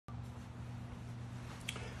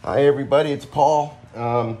Hi everybody, it's Paul.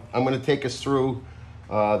 I'm going to take us through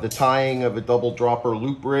the tying of a double dropper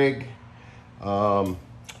loop rig. I'm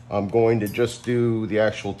going to just do the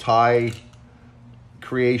actual tie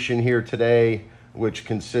creation here today, which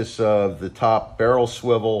consists of the top barrel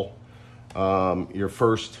swivel, your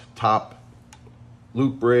first top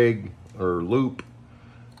loop rig or loop,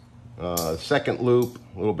 second loop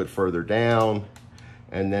a little bit further down,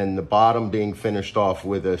 and then the bottom being finished off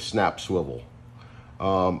with a snap swivel.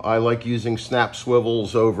 I like using snap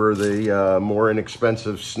swivels over the more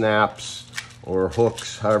inexpensive snaps or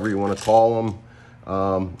hooks, however you want to call them.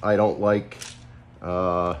 I don't like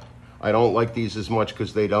these as much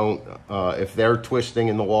because they don't, if they're twisting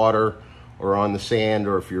in the water or on the sand,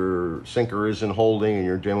 or if your sinker isn't holding and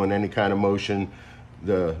you're doing any kind of motion,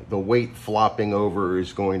 the weight flopping over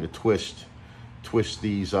is going to twist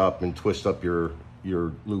these up and twist up your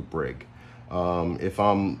loop rig. If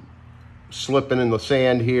I'm slipping in the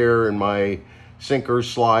sand here and my sinker's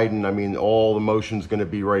sliding, I mean, all the motion's going to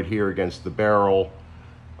be right here against the barrel,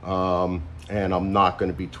 and I'm not going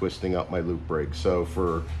to be twisting up my loop rig. So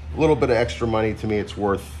for a little bit of extra money, to me, it's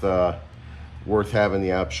worth having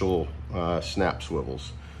the actual snap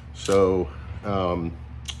swivels. So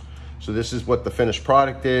so this is what the finished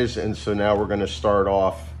product is, and so now we're going to start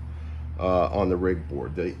off on the rig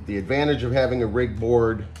board. The advantage of having a rig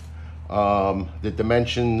board, the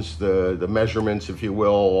dimensions, the measurements, if you will,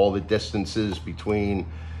 all the distances between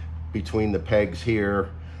the pegs here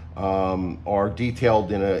are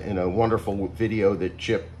detailed in a wonderful video that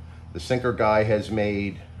Chip, the sinker guy, has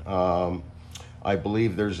made. I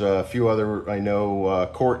believe there's a few other, I know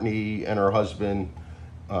Courtney and her husband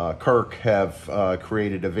Kirk have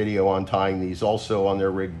created a video on tying these also on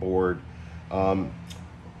their rig board.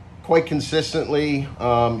 Quite consistently,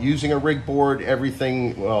 using a rig board,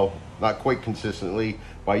 everything, well, not quite consistently,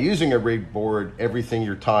 by using a rig board, everything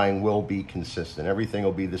you're tying will be consistent. Everything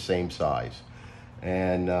will be the same size.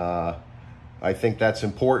 And I think that's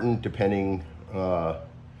important depending,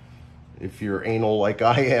 if you're anal like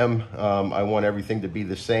I am, I want everything to be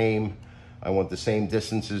the same. I want the same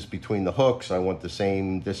distances between the hooks. I want the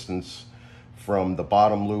same distance from the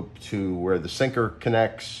bottom loop to where the sinker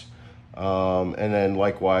connects. And then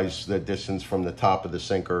likewise, the distance from the top of the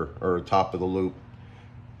sinker or top of the loop,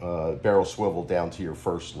 barrel swivel down to your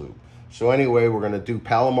first loop. So anyway, we're going to do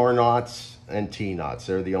Palomar knots and T-knots.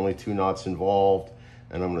 They're the only two knots involved.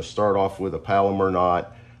 And I'm going to start off with a Palomar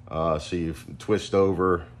knot. So you twist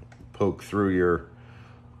over, poke through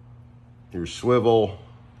your swivel,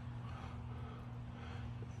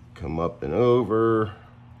 come up and over,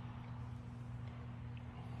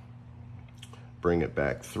 bring it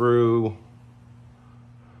back through.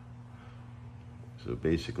 So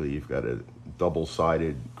basically you've got a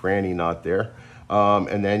double-sided granny knot there.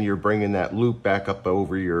 And then you're bringing that loop back up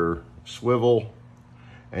over your swivel,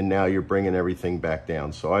 and now you're bringing everything back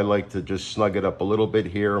down. So I like to just snug it up a little bit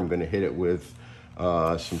here. I'm gonna hit it with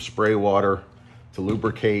some spray water to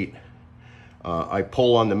lubricate. I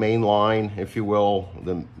pull on the main line, if you will,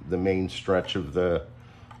 the main stretch of the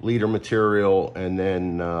leader material, and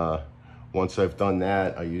then once I've done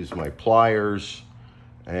that, I use my pliers,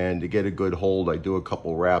 and to get a good hold, I do a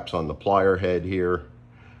couple wraps on the plier head here.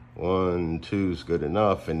 1, 2 is good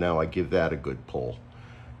enough, and now I give that a good pull.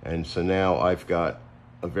 And so now I've got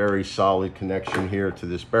a very solid connection here to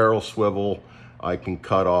this barrel swivel. I can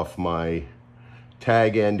cut off my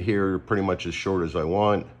tag end here pretty much as short as I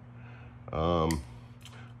want. I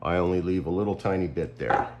only leave a little tiny bit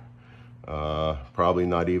there. Probably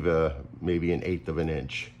not even, maybe 1/8 of an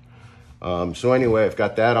inch. So anyway, I've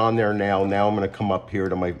got that on there now. Now I'm going to come up here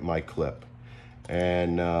to my clip.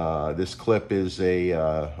 And this clip is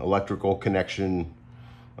a electrical connection,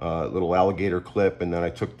 little alligator clip. And then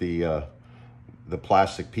I took the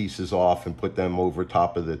plastic pieces off and put them over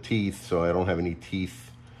top of the teeth, so I don't have any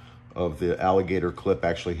teeth of the alligator clip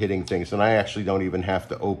actually hitting things. And I actually don't even have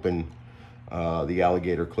to open the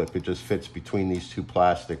alligator clip. It just fits between these two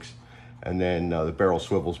plastics. And then the barrel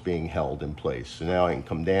swivel's being held in place. So now I can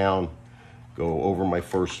come down, go over my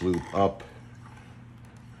first loop, up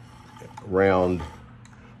around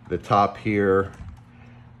the top here.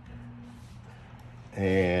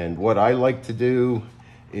 And what I like to do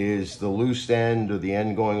is the loose end, or the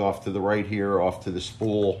end going off to the right here, off to the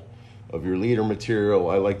spool of your leader material,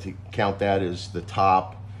 I like to count that as the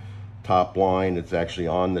top line. It's actually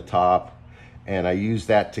on the top. And I use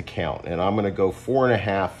that to count. And I'm gonna go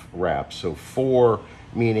 4.5 wraps. So 4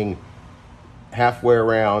 meaning halfway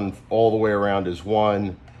around, all the way around is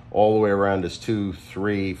 1, all the way around is 2,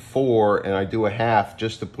 3, 4, and I do a half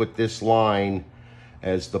just to put this line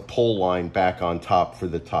as the pull line back on top for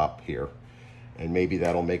the top here. and maybe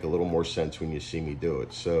that'll make a little more sense when you see me do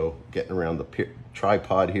it. So getting around the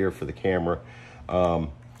tripod here for the camera.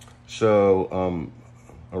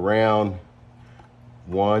 Around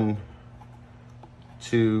 1,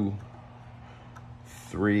 2,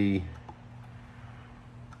 3,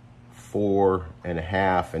 4 and a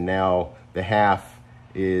half, and now the half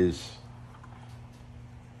is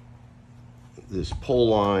this pull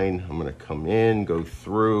line. I'm going to come in, go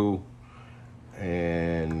through,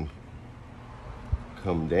 and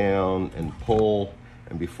come down and pull.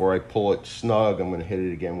 And before I pull it snug, I'm going to hit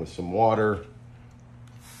it again with some water,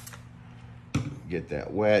 get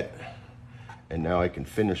that wet, and now I can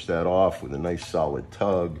finish that off with a nice solid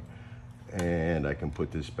tug, and I can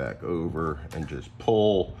put this back over and just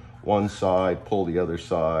pull one side, pull the other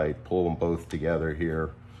side, pull them both together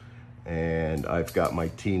here, and I've got my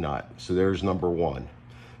T-knot. So there's number 1.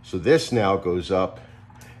 So this now goes up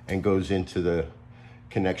and goes into the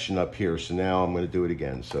connection up here. So now I'm going to do it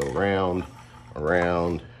again. So round,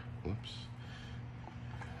 around, whoops,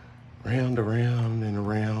 round, around, and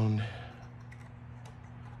around.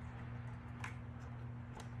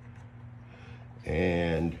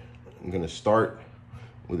 And I'm going to start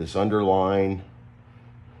with this underline.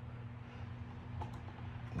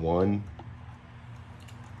 1,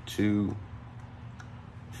 2,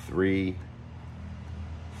 3,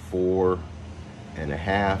 4 and a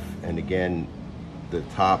half. And again, the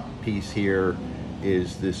top piece here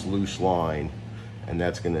is this loose line, and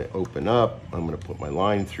that's going to open up. I'm going to put my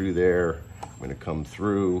line through there. I'm going to come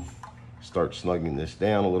through, start snugging this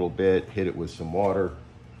down a little bit, hit it with some water.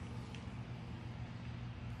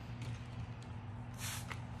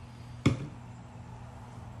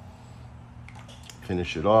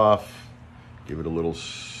 Finish it off, give it a little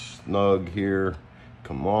snug here,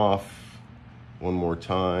 come off one more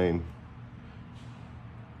time,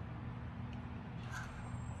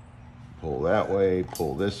 pull that way,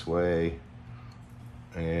 pull this way,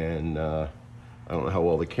 and I don't know how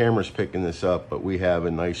well the camera's picking this up, but we have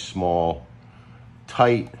a nice small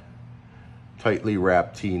tightly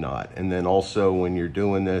wrapped T-knot. And then also when you're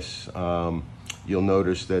doing this, you'll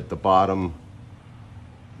notice that the bottom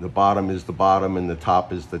is the bottom and the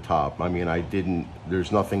top is the top. I mean,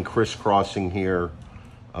 there's nothing crisscrossing here.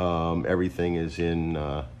 Everything is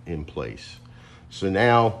in place. So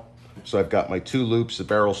I've got my 2 loops, the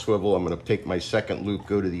barrel swivel. I'm gonna take my second loop,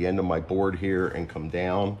 go to the end of my board here and come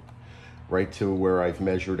down right to where I've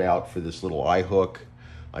measured out for this little eye hook.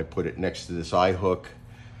 I put it next to this eye hook,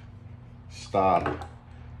 stop,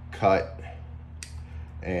 cut,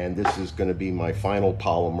 and this is gonna be my final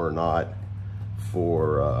polymer knot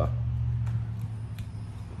for,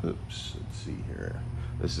 let's see here.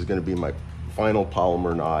 This is going to be my final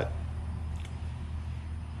polymer knot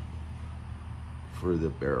for the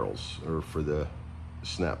barrels, or for the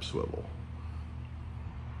snap swivel.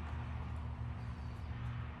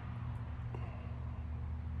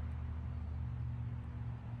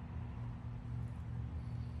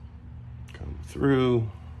 Come through.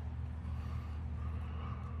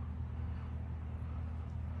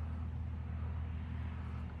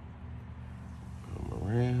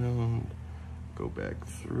 Around, go back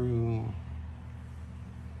through,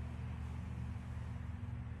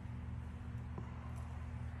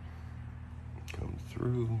 come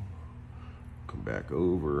through, come back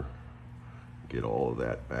over, get all of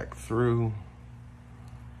that back through,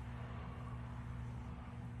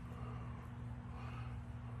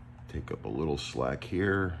 take up a little slack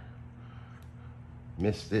here,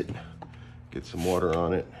 missed it, get some water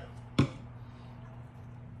on it,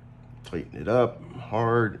 tighten it up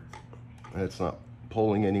hard. That's not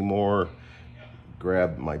pulling anymore.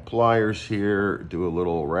 Grab my pliers here, do a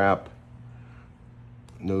little wrap,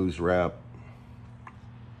 nose wrap.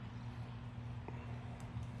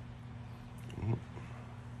 There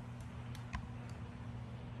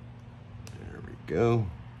we go.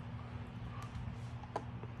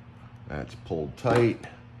 That's pulled tight.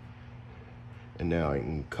 And now I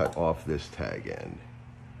can cut off this tag end.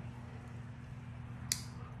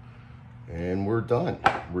 And we're done.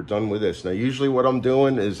 We're done with this. Now, usually what I'm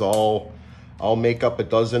doing is I'll make up a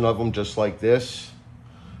dozen of them just like this.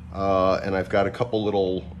 And I've got a couple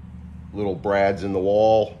little brads in the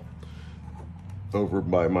wall over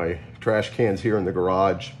by my trash cans here in the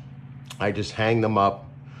garage. I just hang them up,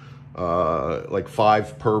 like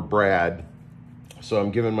 5 per brad. So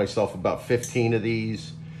I'm giving myself about 15 of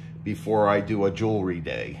these before I do a jewelry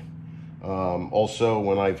day. Also,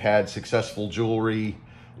 when I've had successful jewelry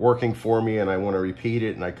working for me and I want to repeat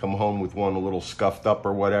it and I come home with one a little scuffed up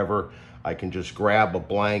or whatever, I can just grab a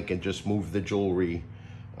blank and just move the jewelry,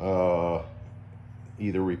 either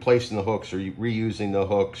replacing the hooks or reusing the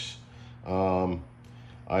hooks,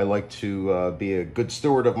 I like to be a good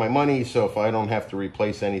steward of my money, so if I don't have to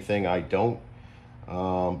replace anything, I don't.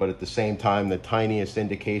 But at the same time, the tiniest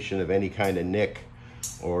indication of any kind of nick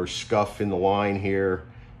or scuff in the line here,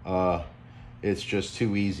 it's just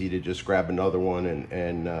too easy to just grab another one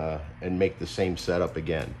and make the same setup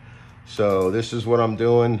again. So this is what I'm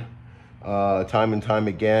doing time and time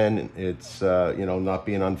again. It's you know, not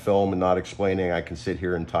being on film and not explaining, I can sit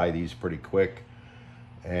here and tie these pretty quick.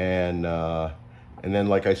 And then,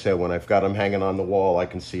 like I said, when I've got them hanging on the wall, I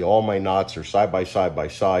can see all my knots are side by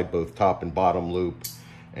side, both top and bottom loop.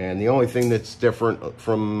 And the only thing that's different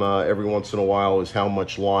from every once in a while is how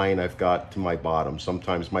much line I've got to my bottom.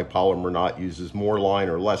 Sometimes my polymer knot uses more line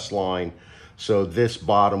or less line. So this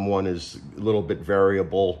bottom one is a little bit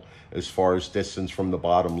variable as far as distance from the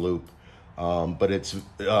bottom loop. But it's,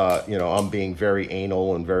 you know, I'm being very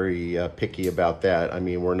anal and very picky about that. I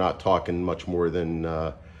mean, we're not talking much more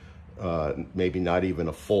than maybe not even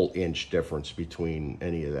a full inch difference between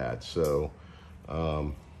any of that. So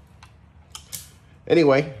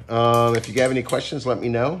anyway, if you have any questions, let me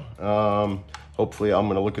know. Hopefully I'm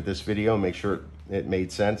going to look at this video and make sure it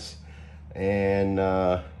made sense. And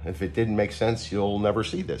if it didn't make sense, you'll never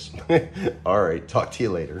see this. All right, talk to you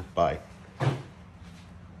later. Bye.